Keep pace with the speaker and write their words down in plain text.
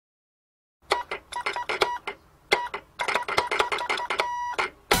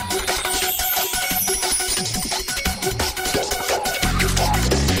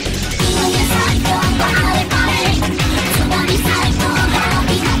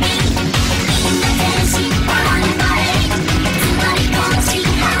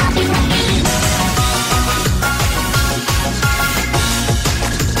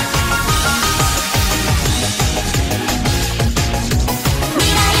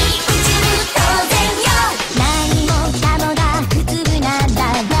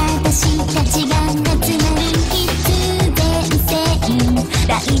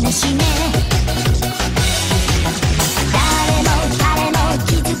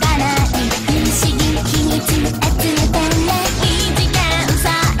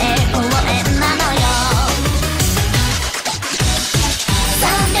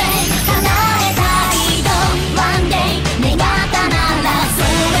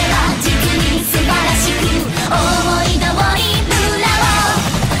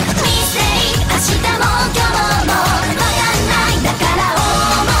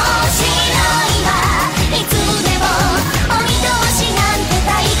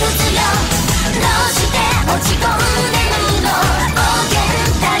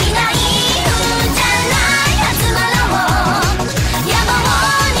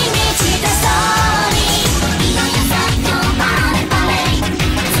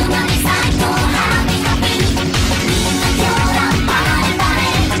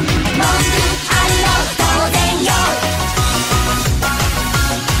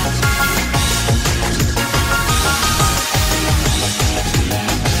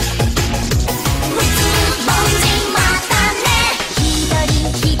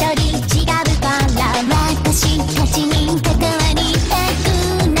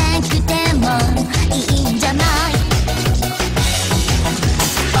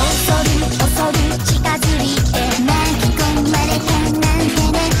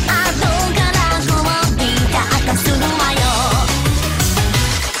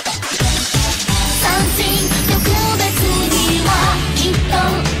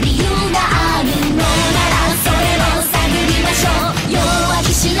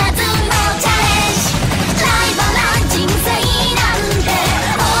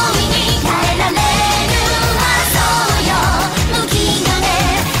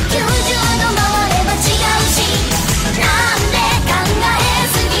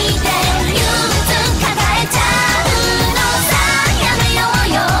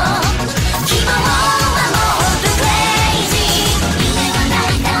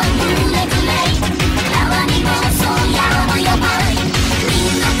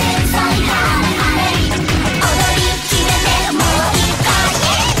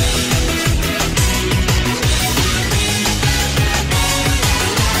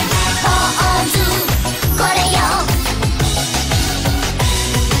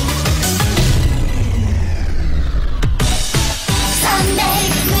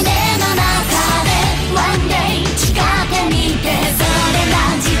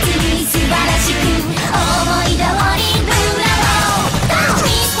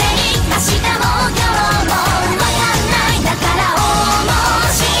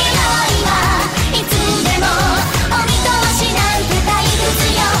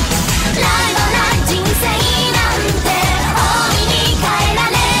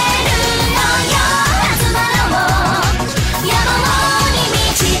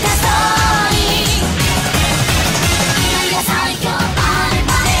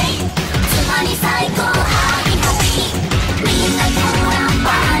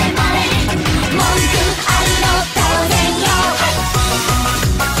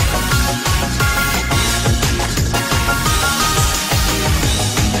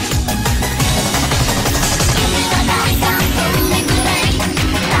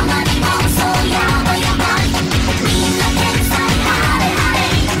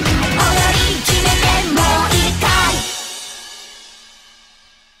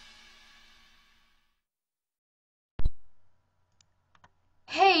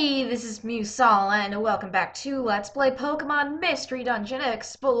this is Mewsol, and welcome back to Let's Play Pokemon Mystery Dungeon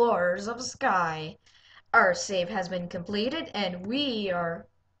Explorers of Sky. Our save has been completed, and we are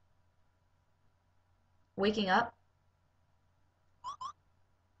waking up.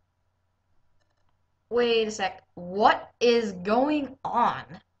 Wait a sec. What is going on?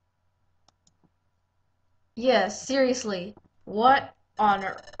 Yeah, seriously. What on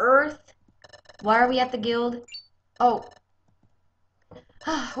earth? Why are we at the guild? Oh.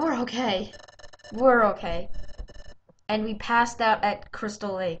 We're okay. We're okay. And we passed out at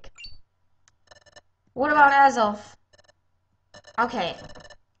Crystal Lake. What about Azelf? Okay.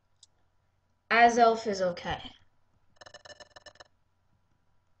 Azelf is okay.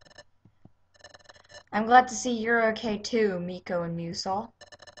 I'm glad to see you're okay too, Miko and Mewsol.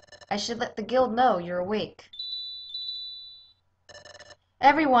 I should let the guild know you're awake.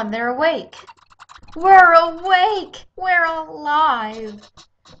 Everyone, they're awake! We're awake! We're alive!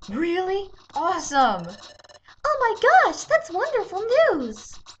 Really? Awesome! Oh my gosh, that's wonderful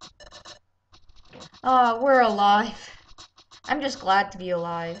news! We're alive. I'm just glad to be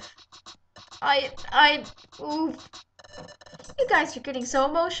alive. Oof. You guys are getting so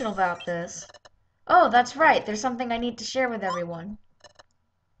emotional about this. Oh, that's right. There's something I need to share with everyone.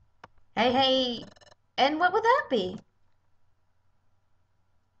 Hey. And what would that be?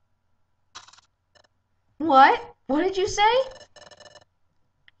 What? What did you say?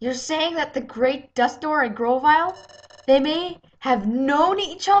 You're saying that the great Dusknoir and Grovyle, they may have known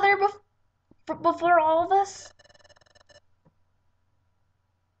each other before all of us?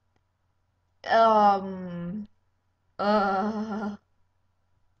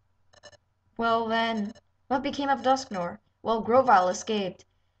 Well then, what became of Dusknoir? Well, Grovyle escaped.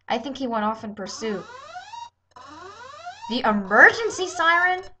 I think he went off in pursuit. The emergency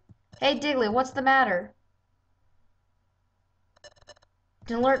siren? Hey Diglett, what's the matter?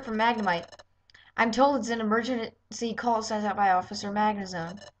 An alert from Magnemite. I'm told it's an emergency call sent out by Officer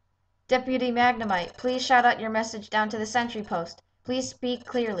Magnezone. Deputy Magnemite, please shout out your message down to the sentry post. Please speak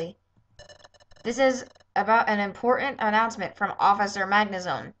clearly. This is about an important announcement from Officer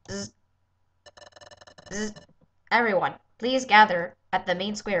Magnezone. Everyone, please gather at the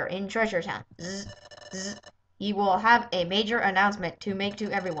main square in Treasure Town. You will have a major announcement to make to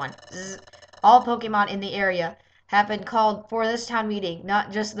everyone. All Pokemon in the area have been called for this town meeting,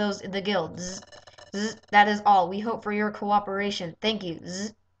 not just those in the guild. That is all. We hope for your cooperation. Thank you.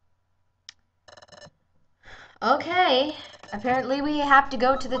 Okay. Apparently we have to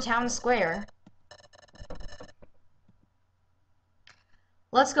go to the town square.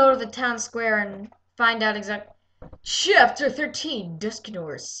 Let's go to the town square and find out exactly. Chapter 13,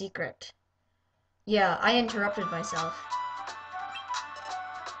 Dusknoir's Secret. Yeah, I interrupted myself.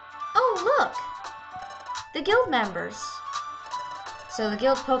 Oh, look! The guild members. So the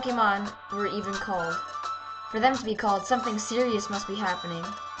guild Pokemon were even called. For them to be called, something serious must be happening.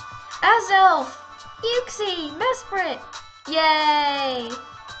 Azelf! Uxie! Mesprit! Yay!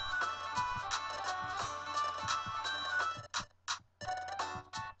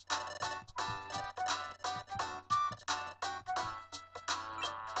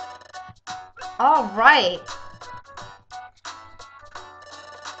 All right.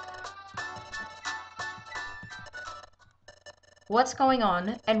 What's going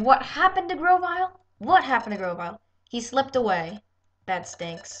on? And what happened to Grovyle? What happened to Grovyle? He slipped away. That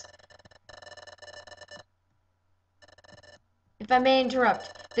stinks. If I may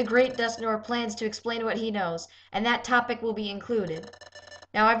interrupt, the great Dusknoir plans to explain what he knows, and that topic will be included.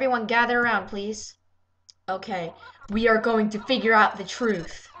 Now everyone gather around, please. Okay, we are going to figure out the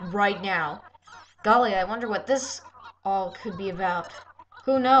truth right now. Golly, I wonder what this all could be about.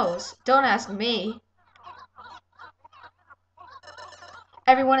 Who knows? Don't ask me.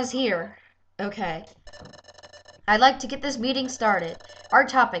 Everyone is here. Okay. I'd like to get this meeting started. Our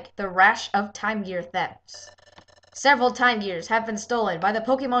topic, the rash of Time Gear thefts. Several Time Gears have been stolen by the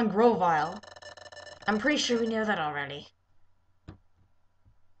Pokemon Grovyle. I'm pretty sure we know that already.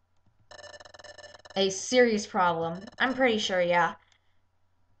 A serious problem. I'm pretty sure, yeah.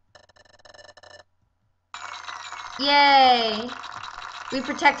 Yay! We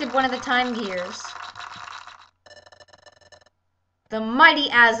protected one of the Time Gears. The mighty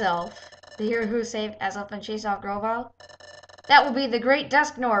Azelf. The hero who saved Azelf and chased off Grovyle. That will be the great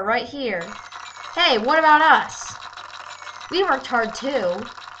Dusknoir right here. Hey, what about us? We worked hard too.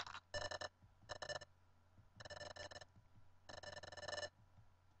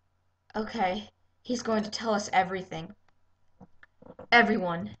 Okay, he's going to tell us everything.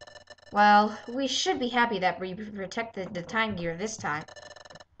 Everyone. Well, we should be happy that we protected the Time Gear this time.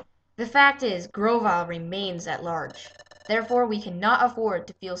 The fact is, Grovyle remains at large. Therefore, we cannot afford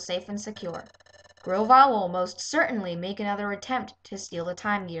to feel safe and secure. Grovile will most certainly make another attempt to steal the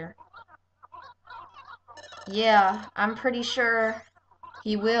time gear. Yeah, I'm pretty sure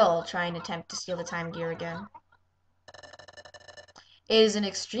he will try and attempt to steal the time gear again. It is an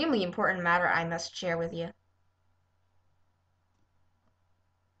extremely important matter I must share with you.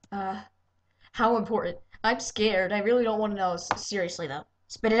 Uh, how important? I'm scared. I really don't want to know. Seriously, though.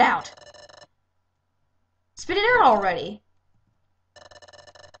 Spit it out. Spit it out already.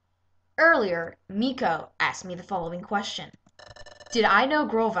 Earlier, Miko asked me the following question. Did I know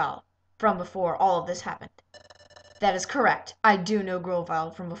Grovile from before all of this happened? That is correct. I do know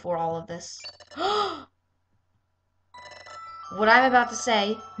Grovile from before all of this. What I'm about to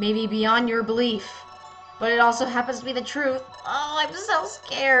say may be beyond your belief, but it also happens to be the truth. Oh, I'm so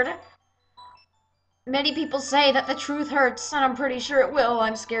scared. Many people say that the truth hurts, and I'm pretty sure it will.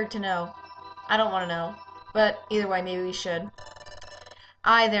 I'm scared to know. I don't want to know, but either way, maybe we should.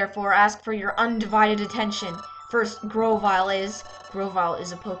 I, therefore, ask for your undivided attention. First, Grovile is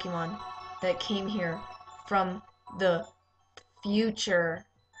a Pokemon that came here from the future.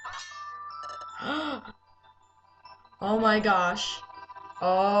 Oh my gosh.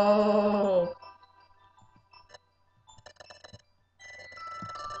 Oh.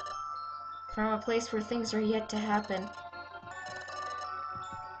 From a place where things are yet to happen.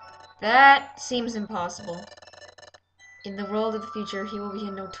 That seems impossible. In the world of the future, he will be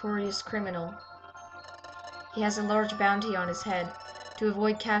a notorious criminal. He has a large bounty on his head. To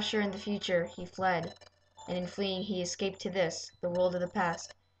avoid capture in the future, he fled. And in fleeing, he escaped to this, the world of the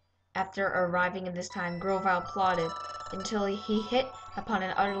past. After arriving in this time, Grovile plotted until he hit upon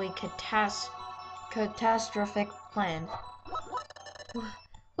an utterly catastrophic plan.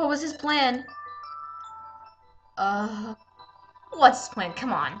 What was his plan? What's his plan?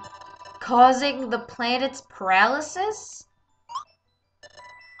 Come on. Causing the planet's paralysis?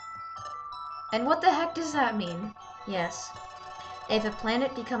 And what the heck does that mean? Yes. If a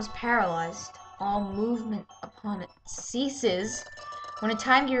planet becomes paralyzed, all movement upon it ceases. When a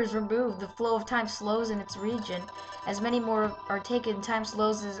time gear is removed, the flow of time slows in its region. As many more are taken, time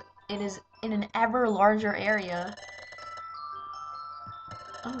slows as it is in an ever larger area.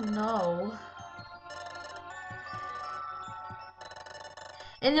 Oh no.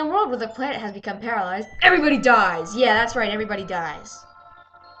 In a world where the planet has become paralyzed, everybody dies! Yeah, that's right, everybody dies.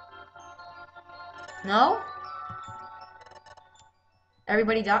 No?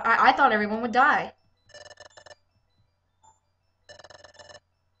 Everybody die? I thought everyone would die.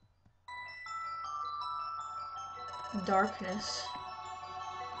 Darkness.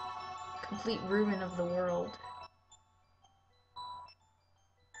 Complete ruin of the world.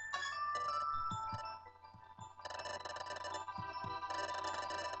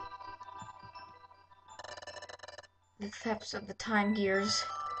 The thefts of the time gears.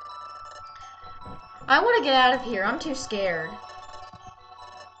 I want to get out of here. I'm too scared.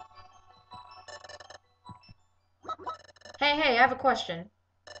 Hey, I have a question.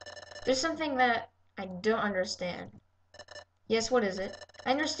 There's something that I don't understand. Yes, what is it?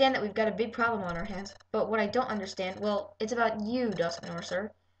 I understand that we've got a big problem on our hands, but what I don't understand, well, it's about you, Dusknoir,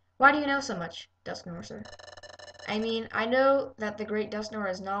 sir. Why do you know so much, Dusknoir, sir? I mean, I know that the great Dusknoir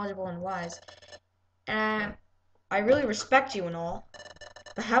is knowledgeable and wise, and I really respect you and all,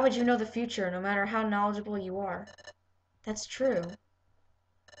 but how would you know the future no matter how knowledgeable you are? That's true.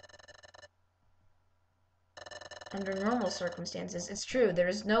 Under normal circumstances, it's true, there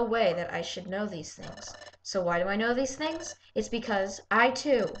is no way that I should know these things. So why do I know these things? It's because I,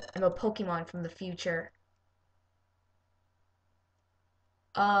 too, am a Pokemon from the future.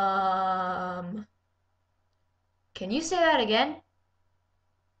 Can you say that again?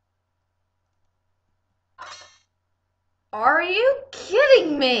 Are you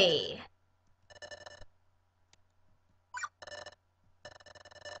kidding me?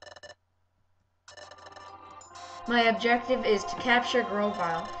 My objective is to capture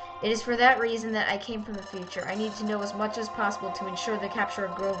Grovile. It is for that reason that I came from the future. I need to know as much as possible to ensure the capture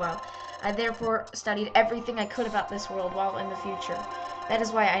of Grovile. I therefore studied everything I could about this world while in the future. That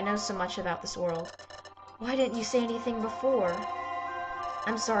is why I know so much about this world. Why didn't you say anything before?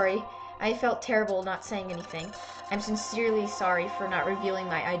 I'm sorry. I felt terrible not saying anything. I'm sincerely sorry for not revealing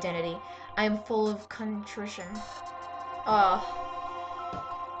my identity. I am full of contrition.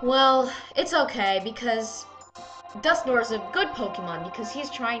 Well, it's okay, because Dusknoir is a good Pokemon, because he's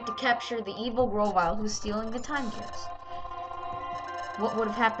trying to capture the evil Grovile who's stealing the time gears. What would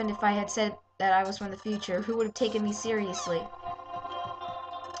have happened if I had said that I was from the future? Who would have taken me seriously?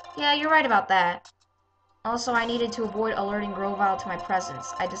 Yeah, you're right about that. Also, I needed to avoid alerting Grovile to my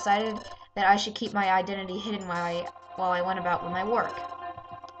presence. I decided that I should keep my identity hidden while while I went about with my work.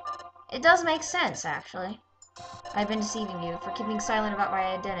 It does make sense, actually. I've been deceiving you for keeping silent about my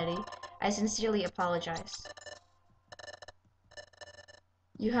identity. I sincerely apologize.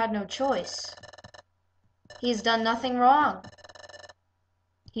 You had no choice. He's done nothing wrong.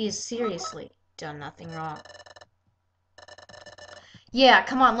 He has seriously done nothing wrong. Yeah,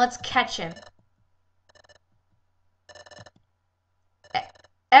 come on, let's catch him.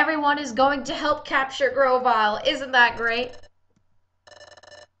 Everyone is going to help capture Grovile. Isn't that great?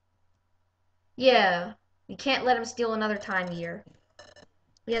 Yeah, we can't let him steal another time gear.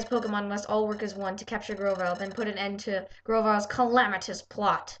 We as Pokemon must all work as one to capture Grovile, then put an end to Grovile's calamitous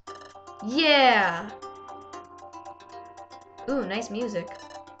plot. Yeah! Ooh, nice music.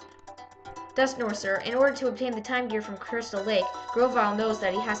 Dusknoir, sir, in order to obtain the time gear from Crystal Lake, Grovile knows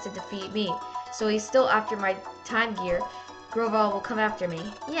that he has to defeat me, so he's still after my time gear. Grovile will come after me.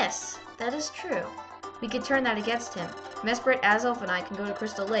 Yes, that is true. We could turn that against him. Mesprit, Azelf, and I can go to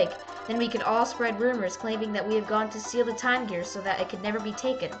Crystal Lake. Then we could all spread rumors claiming that we have gone to steal the time gear so that it could never be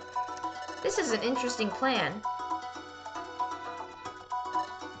taken. This is an interesting plan.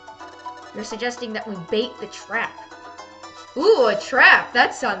 You're suggesting that we bait the trap. Ooh, a trap!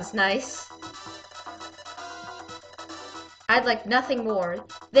 That sounds nice. I'd like nothing more.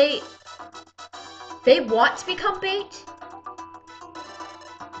 They want to become bait?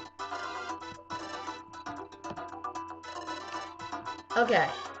 Okay.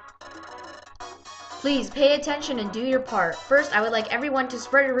 Please pay attention and do your part. First, I would like everyone to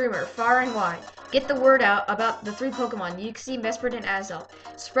spread a rumor far and wide. Get the word out about the three Pokemon, Uxie, Mesprit, and Azelf.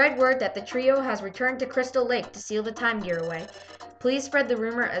 Spread word that the trio has returned to Crystal Lake to seal the time gear away. Please spread the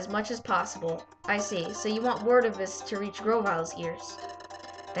rumor as much as possible. I see. So you want word of this to reach Grovile's ears.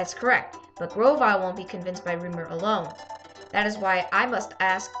 That's correct, but Grovile won't be convinced by rumor alone. That is why I must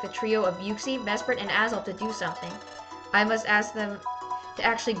ask the trio of Uxie, Mesprit, and Azelf to do something. I must ask them to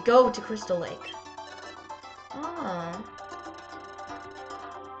actually go to Crystal Lake. Oh.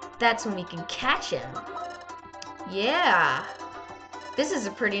 That's when we can catch him. Yeah. This is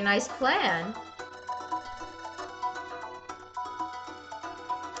a pretty nice plan.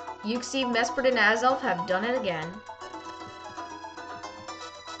 Uxie, Mesprit, and Azelf have done it again.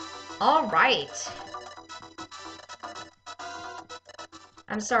 Alright.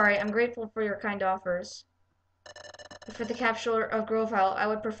 I'm sorry, I'm grateful for your kind offers. But for the capture of Grovile, I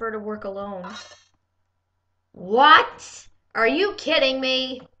would prefer to work alone. What? Are you kidding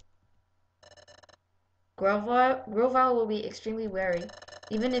me? Grovile will be extremely wary.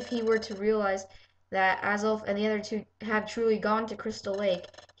 Even if he were to realize that Azelf and the other two have truly gone to Crystal Lake,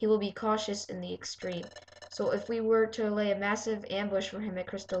 he will be cautious in the extreme. So if we were to lay a massive ambush for him at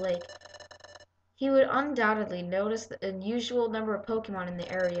Crystal Lake, he would undoubtedly notice the unusual number of Pokemon in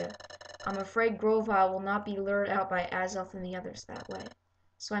the area. I'm afraid Grovile will not be lured out by Azelf and the others that way.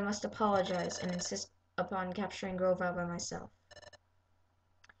 So I must apologize and insist upon capturing Grovile by myself.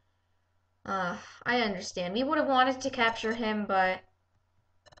 I understand. We would have wanted to capture him, but...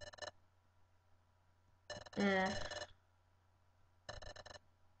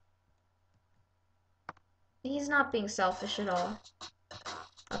 He's not being selfish at all.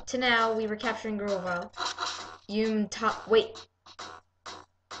 Up to now, we were capturing Grovile. Wait.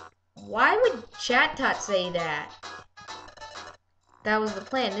 Why would Chatot say that? That was the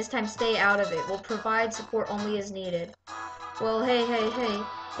plan. This time, stay out of it. We'll provide support only as needed. Well, hey.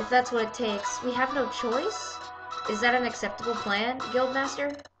 If that's what it takes, we have no choice? Is that an acceptable plan,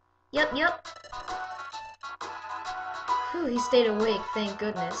 Guildmaster? Yep. Whew, he stayed awake, thank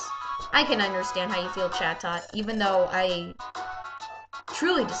goodness. I can understand how you feel, Chatot, even though I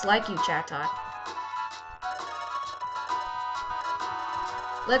truly dislike you, Chatot.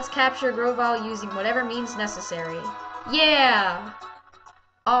 Let's capture Grovile using whatever means necessary. Yeah!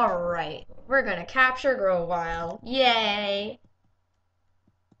 Alright, we're gonna capture Grovile. Yay!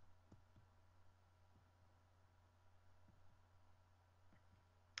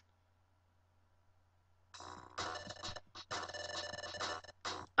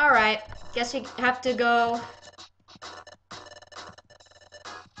 Alright, guess we have to go.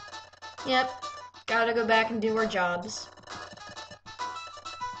 Yep, gotta go back and do our jobs.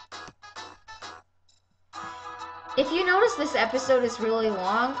 If you notice this episode is really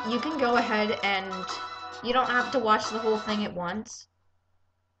long, you can go ahead and you don't have to watch the whole thing at once.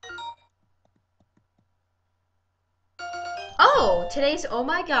 Oh, today's Oh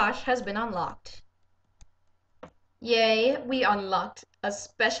My Gosh has been unlocked. Yay, we unlocked a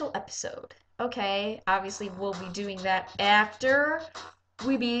special episode. Okay, obviously we'll be doing that after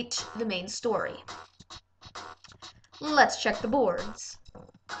we beat the main story. Let's check the boards.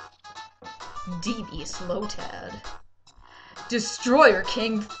 Devious Lotad. Destroyer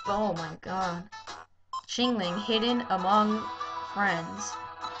King. Oh my god. Chingling hidden among friends.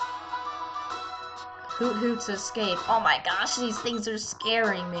 Hoot Hoot's escape. Oh my gosh, these things are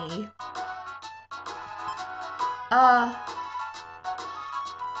scaring me.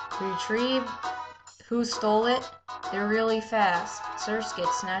 Retrieve. Who stole it? They're really fast. Surskit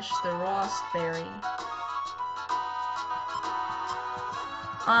snatched the Rostberry.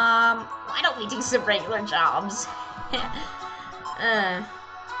 Why don't we do some regular jobs?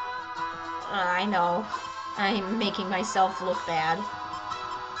 I know. I'm making myself look bad.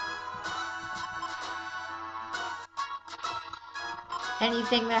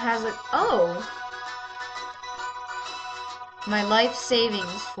 Anything that has a... Oh! My life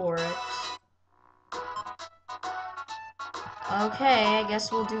savings for it. Okay, I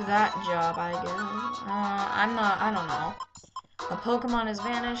guess we'll do that job, I guess. I don't know. A Pokemon has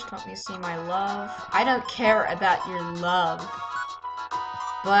vanished. Let me see my love. I don't care about your love.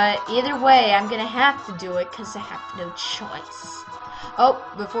 But either way, I'm gonna have to do it because I have no choice. Oh,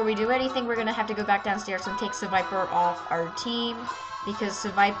 before we do anything, we're gonna have to go back downstairs and take Seviper off our team because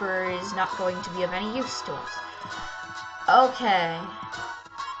Seviper is not going to be of any use to us. Okay.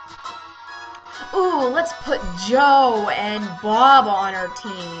 Ooh, let's put Joe and Bob on our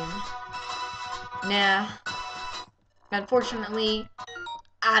team. Nah. Unfortunately,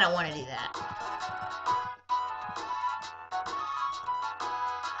 I don't want to do that.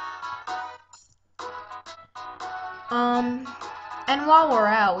 And while we're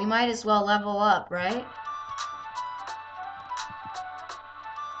out, we might as well level up, right?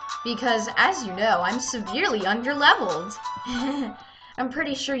 Because, as you know, I'm severely underleveled. I'm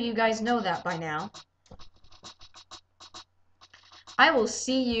pretty sure you guys know that by now. I will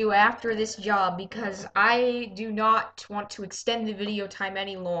see you after this job because I do not want to extend the video time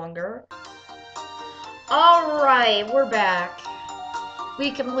any longer. Alright, we're back.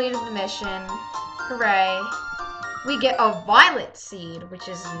 We completed the mission. Hooray. We get a violet seed, which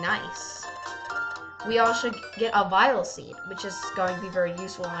is nice. We also get a violet seed, which is going to be very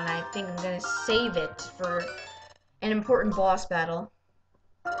useful, and I think I'm going to save it for an important boss battle.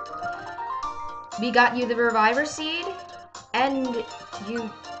 We got you the reviver seed, and you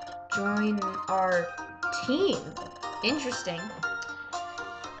join our team. Interesting.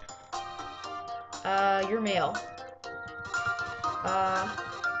 You're male.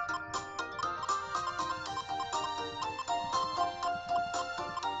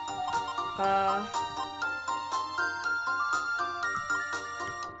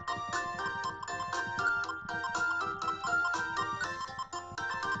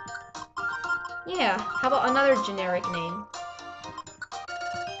 Yeah, how about another generic name?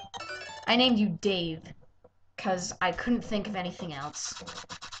 I named you Dave, because I couldn't think of anything else.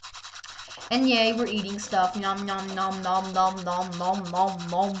 And yay, we're eating stuff. Nom nom nom nom nom nom nom nom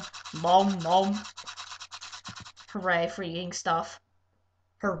nom nom nom. Hooray for eating stuff.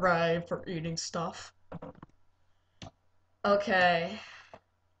 Hooray for eating stuff. Okay.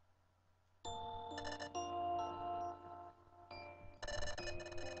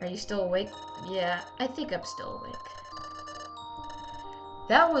 Are you still awake? Yeah, I think I'm still awake.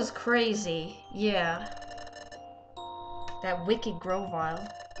 That was crazy. Yeah. That wicked Grovyle.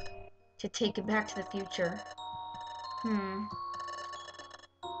 To take it back to the future.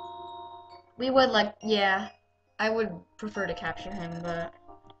 We would like, yeah. I would prefer to capture him, but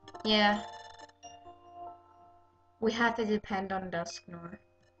yeah. We have to depend on Dusknoir.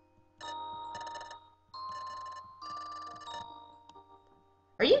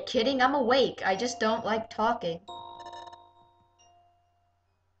 Are you kidding? I'm awake. I just don't like talking.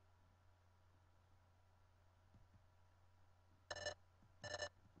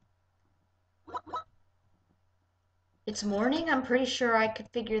 It's morning? I'm pretty sure I could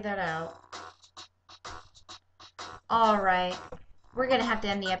figure that out. Alright. We're gonna have to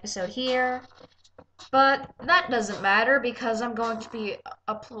end the episode here. But that doesn't matter because I'm going to be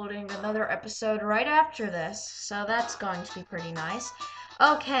uploading another episode right after this. So that's going to be pretty nice.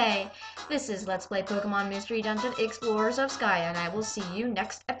 Okay, this is Let's Play Pokemon Mystery Dungeon Explorers of Sky, and I will see you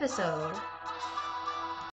next episode.